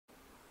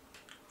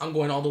I'm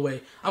going all the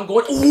way. I'm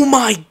going. Oh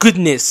my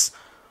goodness.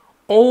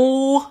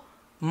 Oh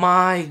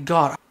my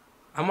god.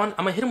 I'm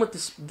gonna hit him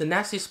with the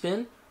nasty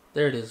spin.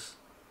 There it is.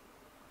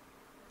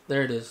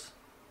 There it is.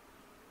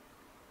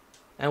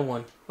 And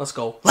one. Let's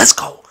go. Let's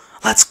go.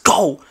 Let's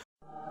go.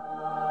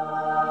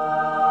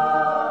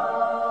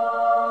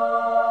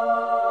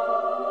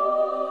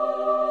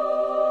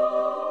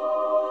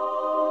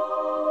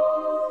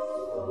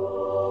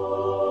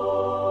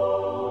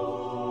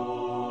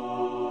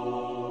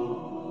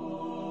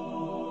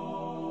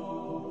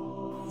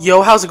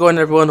 Yo, how's it going,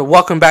 everyone?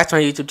 Welcome back to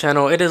my YouTube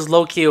channel. It is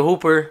Low-Key a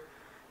Hooper,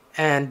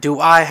 and do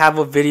I have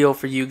a video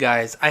for you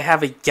guys? I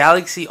have a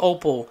Galaxy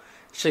Opal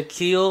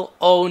Shaquille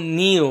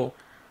O'Neal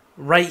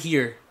right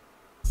here,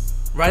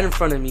 right in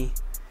front of me,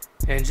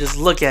 and just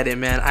look at it,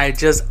 man. I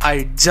just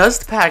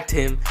packed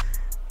him.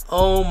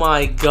 Oh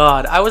my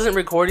god! I wasn't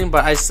recording,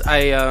 but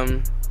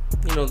the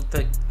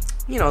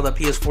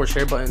PS4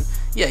 share button.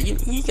 Yeah,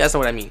 you guys know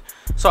what I mean.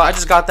 So I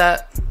just got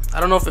that. I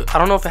don't know if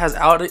it has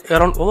audio. I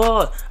don't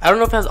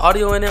know if it has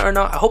audio in it or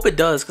not. I hope it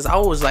does, because I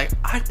was like,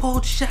 I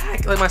pulled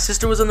Shaq. Like, my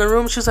sister was in the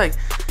room. She was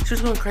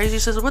going crazy.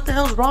 She says, "What the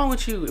hell's wrong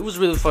with you?" It was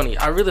really funny.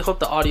 I really hope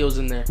the audio's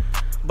in there,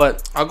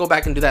 but I'll go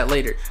back and do that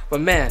later. But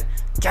man,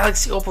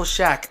 Galaxy Opal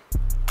Shaq.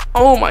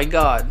 Oh my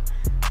god.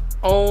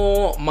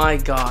 Oh my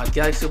god.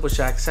 Galaxy Opal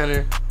Shaq,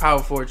 center, power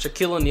forward,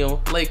 Shaquille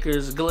O'Neal,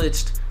 Lakers,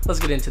 glitched. Let's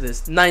get into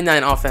this.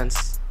 99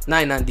 offense,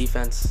 99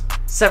 defense,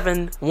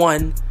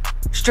 7-1,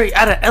 straight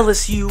out of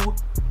LSU.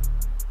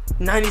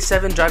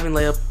 97 driving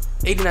layup,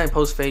 89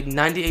 post fade,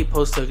 98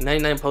 post hook,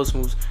 99 post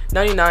moves,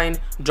 99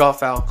 draw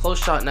foul,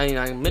 close shot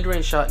 99,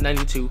 mid-range shot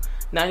 92,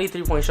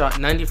 93 point shot,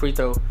 90 free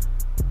throw,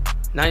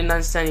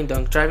 99 standing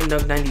dunk, driving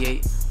dunk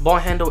 98, ball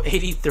handle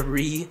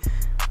 83,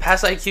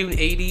 pass IQ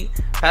 80,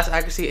 pass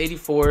accuracy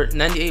 84,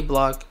 98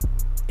 block,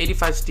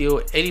 85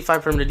 steal,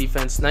 85 perimeter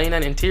defense,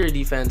 99 interior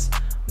defense,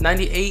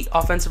 98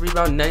 offensive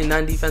rebound,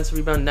 99 defensive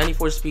rebound,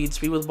 94 speed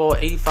with ball,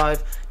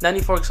 85,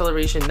 94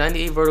 acceleration,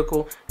 98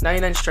 vertical,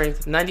 99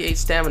 strength, 98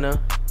 stamina,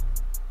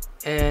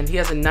 and he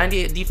has a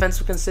 98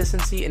 defensive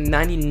consistency and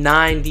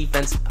 99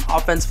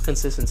 offensive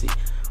consistency.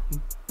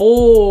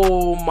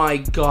 Oh my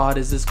god,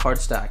 is this card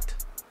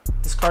stacked?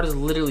 This card is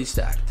literally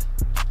stacked.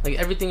 Like,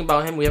 everything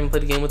about him, we haven't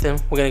played a game with him,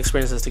 we're gonna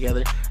experience this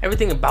together.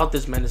 Everything about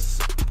this man is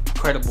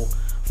incredible.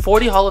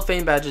 40 Hall of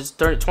Fame badges,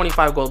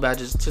 25 gold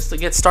badges. Just to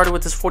get started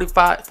with this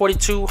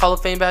 42 Hall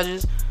of Fame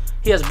badges.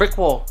 He has brick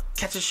wall,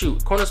 catch and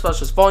shoot, corner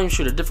specialist, volume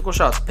shooter, difficult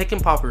shots, pick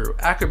and popper,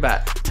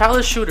 acrobat,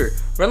 tireless shooter,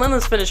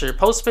 relentless finisher,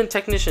 post spin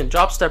technician,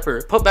 drop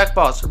stepper, putback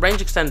boss,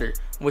 range extender,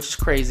 which is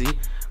crazy,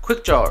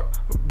 quick draw,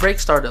 break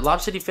starter,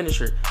 lob city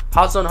finisher,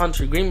 hot zone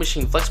hunter, green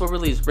machine, flexible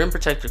release, rim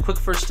protector, quick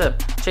first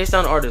step, chase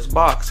down artist,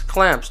 box,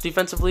 clamps,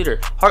 defensive leader,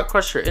 heart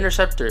crusher,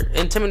 interceptor,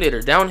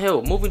 intimidator,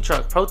 downhill, moving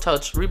truck, pro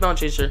touch, rebound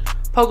chaser,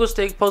 pogo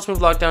stick, post move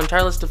lockdown,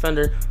 tireless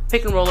defender,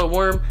 pick and roller,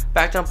 worm,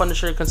 back down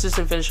punisher,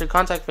 consistent finisher,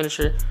 contact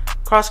finisher,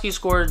 cross key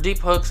scorer, deep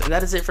hooks, and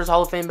that is it for his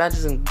Hall of Fame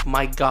badges. And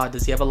my god,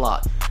 does he have a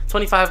lot.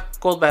 25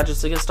 gold badges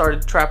to get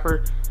started,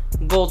 trapper,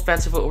 gold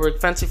fancy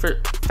footwork, fancy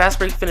for fast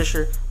break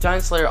finisher,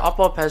 giant slayer,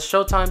 opal pass,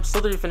 showtime,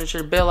 slithery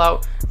finisher,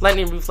 bailout,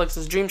 lightning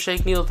reflexes, dream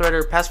shake, needle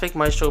threader, pass fake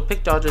maestro,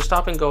 pick dodger,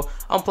 stop and go,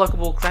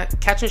 unpluckable,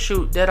 catch and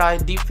shoot, dead eye,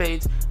 deep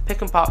fades,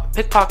 pick and pop,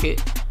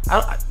 pickpocket.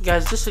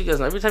 Guys, just so you guys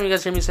know, every time you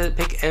guys hear me say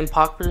pick and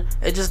popper,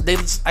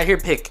 I hear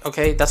pick.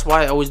 Okay, that's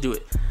why I always do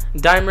it.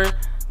 Dimer,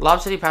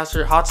 lob city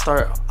passer, hot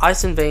start,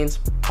 ice and veins,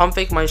 pump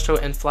fake maestro,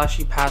 and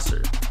flashy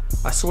passer.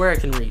 I swear I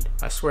can read.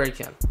 I swear I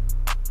can.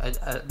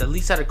 At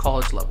least at a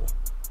college level.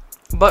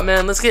 But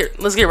man, let's get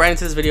right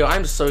into this video.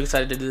 I'm so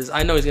excited to do this.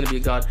 I know he's gonna be a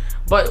god.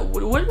 But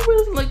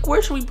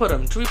where should we put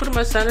him? Should we put him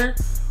at center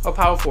or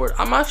power forward?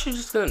 I'm actually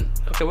just gonna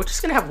we're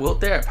just gonna have Wilt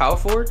there at power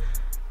forward,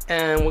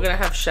 and we're gonna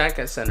have Shaq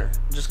at center.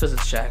 Just because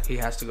it's Shaq, he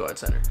has to go at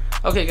center.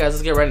 Okay, guys,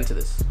 let's get right into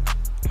this.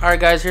 All right,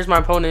 guys, here's my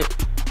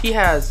opponent. He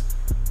has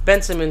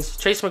Ben Simmons,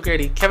 Trace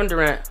McGrady, Kevin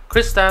Durant,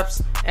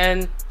 Kristaps,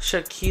 and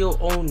Shaquille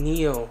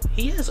O'Neal.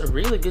 He has a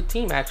really good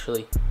team,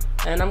 actually,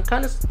 and I'm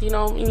kind of,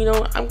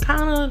 I'm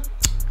kind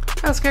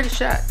of scared of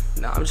Shaq.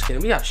 No, I'm just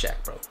kidding. We have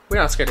Shaq, bro. We're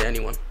not scared of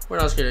anyone. We're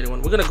not scared of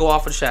anyone. We're gonna go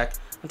off with Shaq.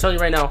 I'm telling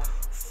you right now,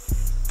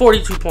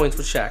 42 points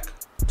with Shaq.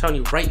 I'm telling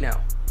you right now.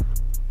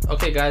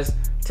 Okay, guys,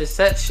 to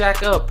set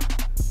Shaq up,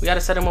 we gotta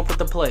set him up with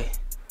the play.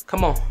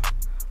 Come on,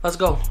 let's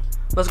go.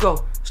 Let's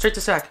go. Straight to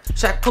Shaq.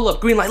 Shaq, pull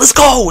up. Green light. Let's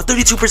go.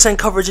 32%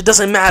 coverage. It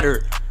doesn't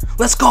matter.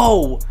 Let's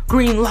go.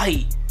 Green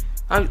light.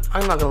 I'm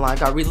not gonna lie. I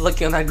got really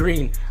lucky on that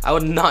green. I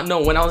would not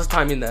know when I was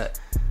timing that,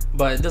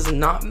 but it does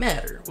not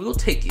matter. We will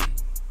take it.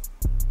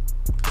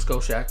 Let's go,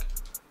 Shaq.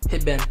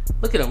 Hit Ben.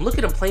 Look at him. Look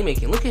at him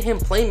playmaking. Look at him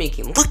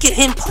playmaking. Look at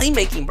him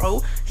playmaking,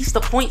 bro. He's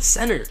the point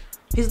center.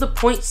 He's the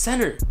point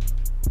center.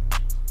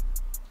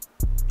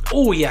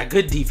 Oh yeah,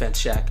 good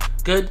defense,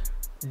 Shaq. Good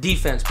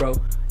defense, bro.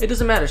 It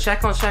doesn't matter.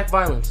 Shaq on Shaq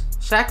violence.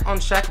 Shaq on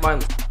Shaq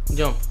violence.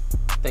 Jump.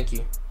 Thank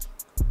you.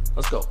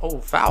 Let's go. Oh,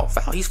 foul.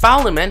 He's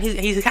fouling, man.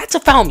 He had to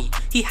foul me.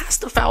 He has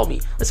to foul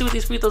me. Let's see what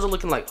these free throws are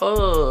looking like.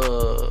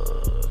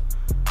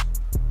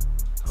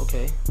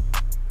 Okay.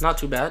 Not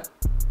too bad.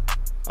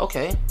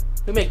 Okay.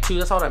 We make 2,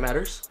 that's all that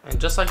matters. And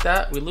just like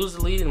that, we lose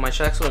the lead, and my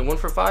Shaq's only 1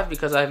 for 5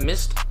 because I've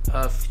missed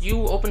a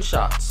few open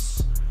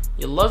shots.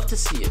 You love to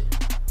see it.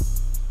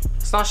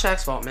 It's not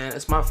Shaq's fault, man.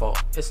 It's my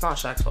fault. It's not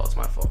Shaq's fault. It's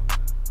my fault.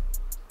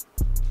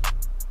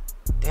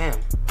 Damn.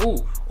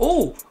 Ooh.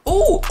 Ooh.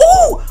 Ooh.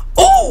 Ooh.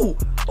 Ooh.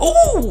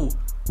 Ooh.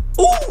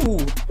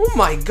 Ooh. Oh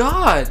my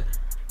God.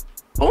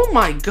 Oh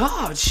my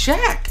God.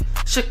 Shaq.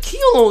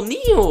 Shaquille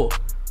O'Neal.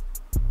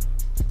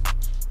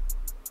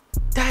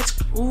 That's.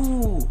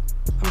 Ooh.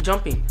 I'm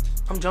jumping.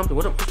 I'm jumping.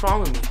 What's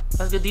wrong with me?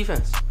 That's good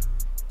defense.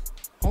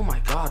 Oh my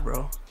God,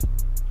 bro.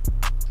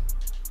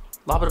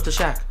 Lob it up to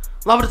Shaq.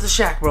 Lob it up to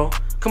Shaq, bro.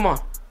 Come on.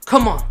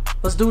 Come on.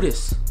 Let's do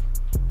this.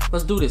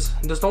 Let's do this.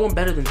 There's no one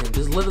better than him.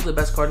 This is literally the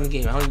best card in the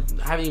game. I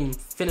haven't even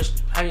finished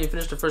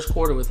the first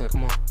quarter with him.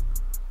 Come on.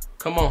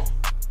 Come on.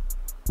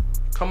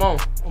 Come on.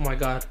 Oh my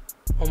God.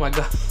 Oh my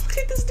God. Look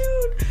at this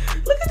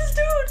dude. Look at this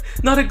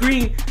dude. Not a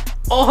green.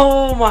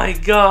 Oh my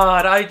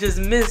God. I just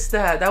missed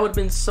that. That would have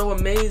been so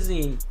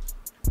amazing.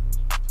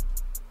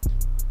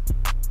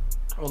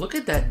 Oh, look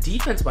at that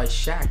defense by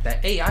Shaq.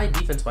 That AI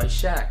defense by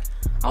Shaq.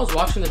 I was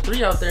watching the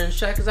 3 out there, and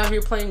Shaq is out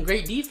here playing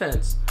great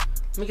defense.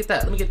 Let me get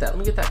that. Let me get that. Let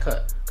me get that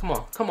cut. Come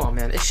on. Come on,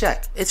 man. It's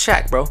Shaq. It's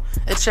Shaq, bro.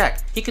 It's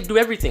Shaq. He could do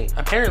everything.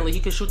 Apparently, he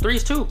could shoot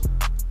 3s too.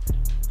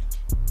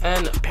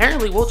 And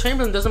apparently, Wilt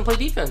Chamberlain doesn't play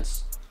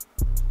defense.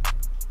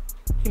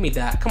 Give me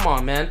that. Come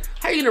on, man.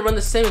 How are you going to run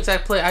the same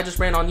exact play I just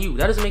ran on you?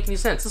 That doesn't make any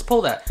sense. Let's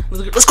pull that.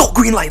 Let's go.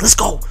 Green light. Let's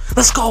go.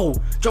 Let's go.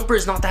 Jumper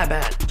is not that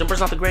bad. Jumper is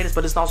not the greatest,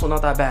 but it's also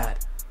not that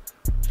bad.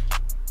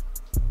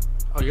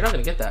 Oh, you're not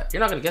going to get that. You're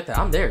not going to get that.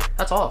 I'm there.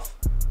 That's off.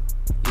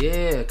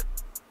 Yeah.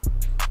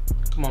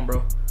 Come on,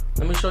 bro.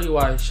 Let me show you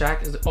why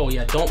Shaq is. Oh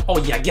yeah, don't.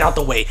 Oh yeah, get out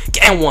the way.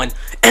 And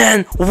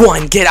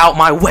one. Get out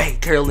my way,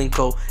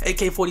 Karolinko.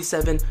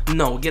 AK-47.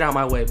 No, get out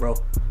my way, bro.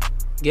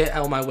 Get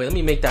out my way. Let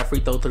me make that free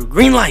throw through.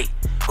 Green light.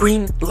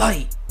 Green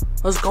light.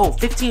 Let's go.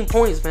 15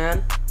 points,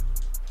 man.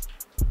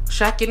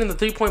 Shaq getting the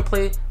 3-point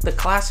play the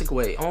classic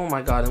way. Oh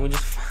my God, and we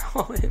just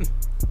foul him.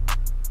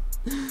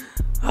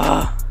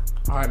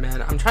 All right,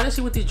 man. I'm trying to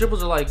see what these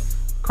dribbles are like.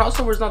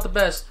 Crossover is not the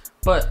best,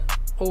 but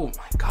oh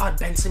my God,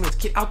 Ben Simmons,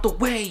 get out the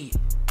way.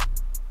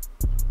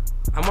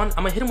 I'm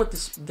gonna hit him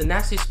with the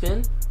nasty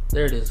spin.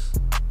 There it is.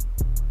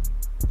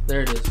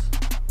 There it is.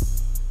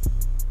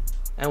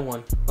 And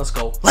 1. Let's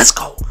go. Let's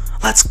go.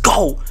 Let's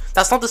go.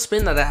 That's not the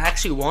spin that I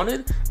actually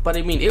wanted, but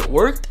I mean it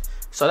worked.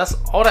 So that's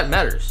all that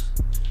matters.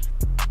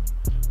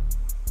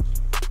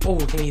 Oh,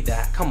 give me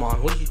that. Come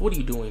on. What are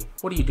you doing?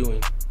 What are you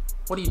doing?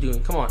 What are you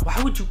doing? Come on.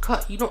 Why would you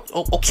cut? You don't.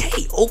 Oh,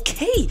 okay.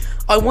 Okay.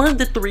 I wanted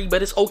the 3,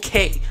 but it's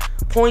okay.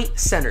 Point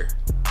center.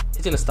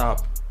 It's gonna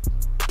stop.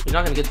 You're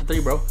not gonna get the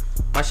 3, bro.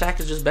 My Shaq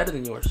is just better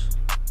than yours.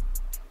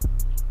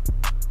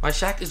 My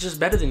Shaq is just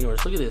better than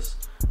yours. Look at this.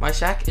 My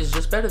Shaq is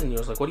just better than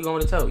yours. Like, what do you want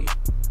me to tell you?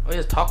 Oh, he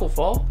has taco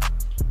fall.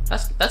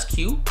 That's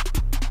cute.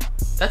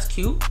 That's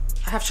cute.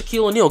 I have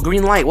Shaquille O'Neal,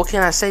 green light. What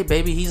can I say,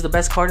 baby? He's the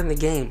best card in the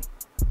game.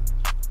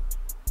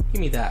 Give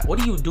me that. What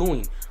are you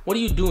doing? What are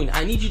you doing?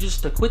 I need you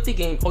just to quit the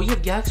game. Oh, you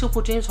have Galaxy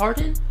Opal James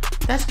Harden?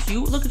 That's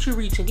cute. Look at you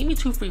reaching. Give me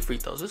 2 free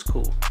throws. It's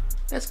cool.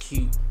 That's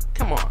cute.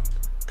 Come on.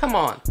 Come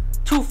on.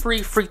 2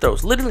 free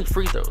throws. Literally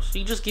free throws.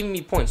 You just giving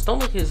me points. Don't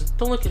look at his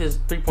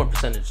 3-point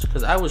percentage,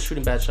 because I was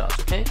shooting bad shots,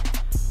 okay?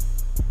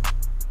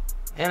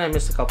 And I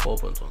missed a couple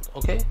open ones,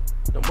 okay?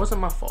 That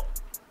wasn't my fault.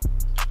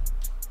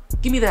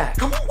 Give me that.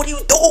 Come on, what are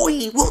you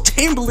doing? Wilt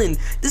Chamberlain.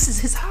 This is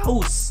his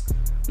house.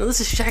 No, this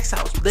is Shaq's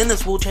house. Then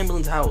it's Wilt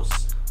Chamberlain's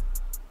house.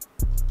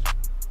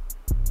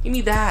 Give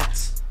me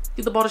that.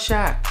 Give the ball to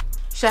Shaq.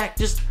 Shaq,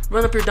 just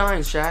run up your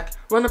dimes, Shaq.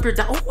 Run up your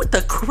dimes. Oh, with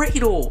the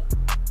cradle.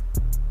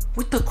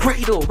 With the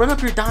cradle. Run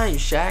up your dimes,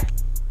 Shaq.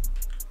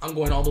 I'm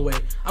going all the way.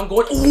 I'm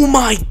going. Oh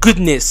my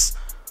goodness.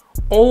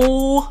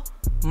 Oh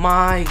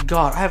my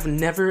God. I have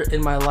never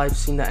in my life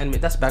seen that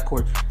animation. That's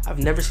backcourt. I've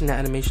never seen that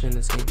animation in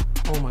this game.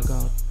 Oh my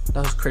God.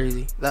 That was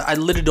crazy. I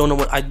literally don't know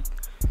what I.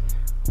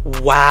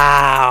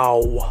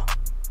 Wow.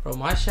 Bro,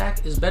 my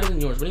Shaq is better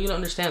than yours. What are you gonna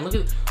understand?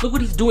 Look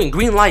what he's doing.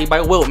 Green light by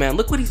Wilt, man.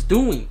 Look what he's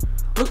doing.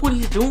 Look what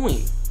he's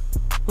doing.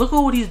 Look at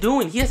what he's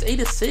doing. He has 8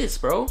 assists,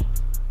 bro.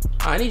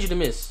 I need you to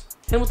miss.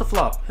 Hit him with the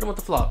flop. Hit him with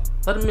the flop.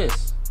 Let him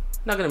miss.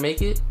 Not gonna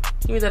make it.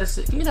 Give me that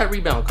assist. Give me that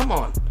rebound. Come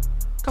on.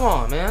 Come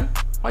on, man.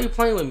 Why are you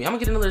playing with me? I'm gonna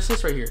get another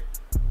assist right here.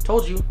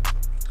 Told you.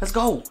 Let's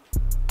go.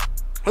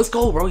 Let's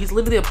go, bro. He's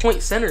literally a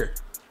point center.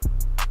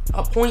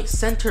 A point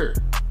center.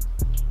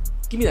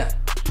 Give me that.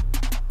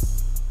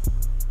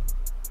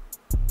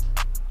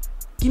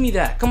 Give me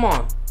that. Come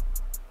on.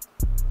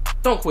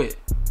 Don't quit.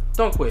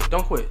 Don't quit.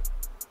 Don't quit.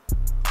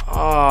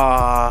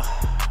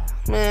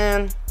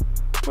 Man.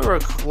 We were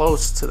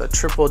close to the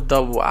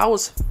triple-double. I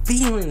was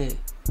feeling it.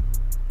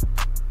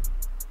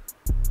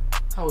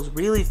 I was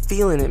really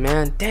feeling it,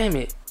 man. Damn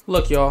it.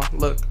 Look, y'all.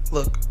 Look.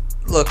 Look.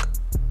 Look.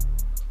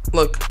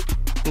 Look.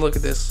 Look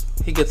at this.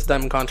 He gets a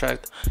diamond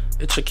contract.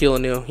 It's Shaquille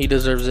O'Neal. He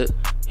deserves it.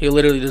 He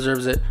literally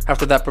deserves it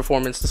after that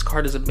performance. This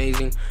card is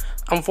amazing.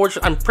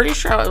 Unfortunately, I'm pretty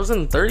sure I was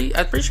in 30.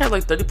 I'm pretty sure I had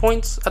like 30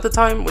 points at the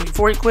time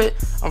before he quit.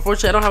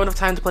 Unfortunately, I don't have enough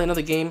time to play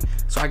another game,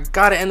 so I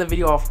gotta end the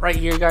video off right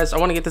here, guys. I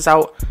want to get this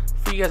out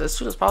for you guys as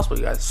soon as possible,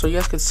 you guys, so you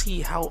guys can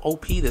see how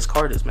OP this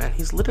card is, man.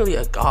 He's literally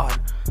a god.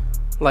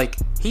 Like,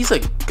 he's a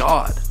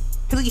god.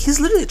 He's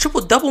literally a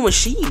triple-double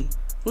machine.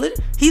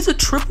 He's a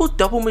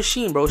triple-double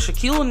machine, bro.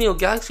 Shaquille O'Neal,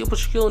 Galaxy Opal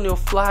Shaquille O'Neal,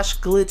 Flash,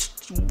 Glitch,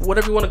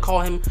 whatever you want to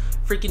call him.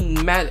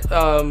 Freaking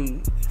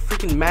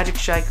Magic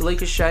Shack,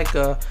 Lakers Shack,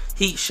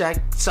 Heat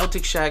Shack,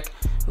 Celtic Shack,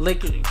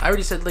 I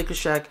already said Lakers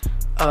Shack,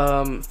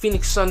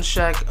 Phoenix Sun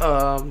Shack,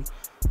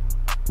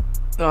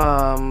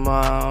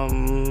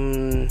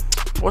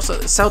 what's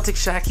the Celtic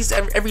Shack? He's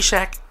every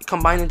Shack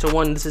combined into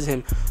one. This is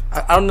him.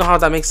 I don't know how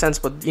that makes sense,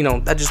 but you know,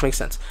 that just makes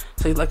sense.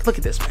 So like, look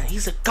at this, man.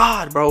 He's a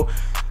god, bro.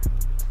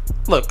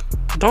 Look,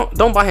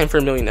 don't buy him for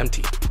 $1 million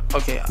MT.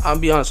 Okay, I'll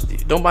be honest with you.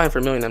 Don't buy him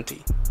for $1 million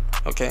MT.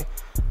 Okay,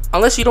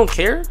 unless you don't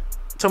care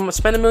to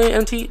spend $1 million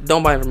MT,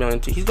 don't buy him for $1 million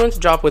MT. He's going to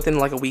drop within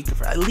like a week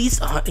for at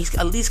least he's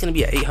at least going to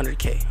be at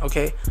 800K.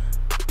 Okay,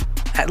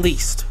 at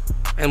least.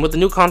 And with the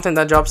new content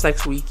that drops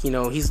next week, you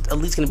know, he's at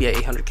least going to be at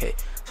 800K.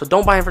 So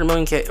don't buy him for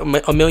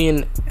 $1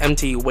 million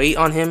MT. Wait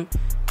on him.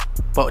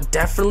 But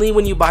definitely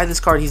when you buy this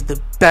card, he's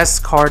the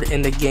best card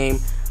in the game.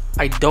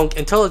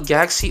 Until a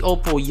Galaxy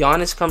Opal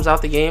Giannis comes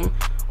out the game,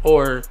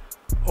 or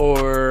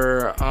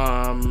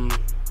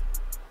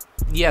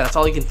yeah, that's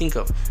all you can think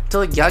of.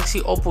 Until a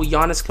Galaxy Opal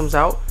Giannis comes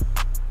out,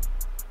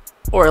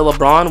 or a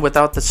LeBron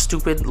without the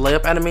stupid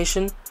layup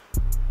animation,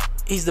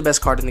 he's the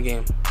best card in the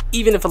game.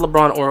 Even if a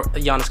LeBron or a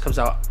Giannis comes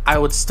out, I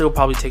would still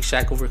probably take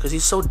Shaq over because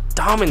he's so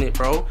dominant,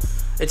 bro.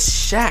 It's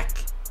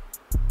Shaq.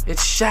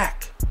 It's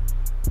Shaq.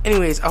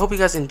 Anyways, I hope you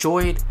guys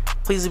enjoyed.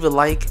 Please leave a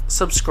like,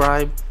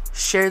 subscribe,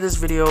 share this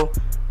video,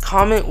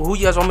 comment who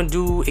you guys want me to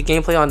do a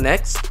gameplay on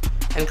next,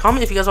 and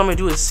comment if you guys want me to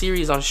do a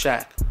series on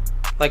Shaq.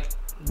 Like,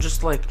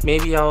 just like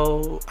maybe I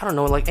don't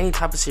know, like any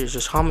type of series.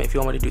 Just comment if you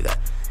want me to do that.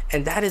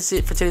 And that is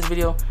it for today's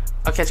video.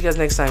 I'll catch you guys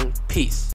next time. Peace.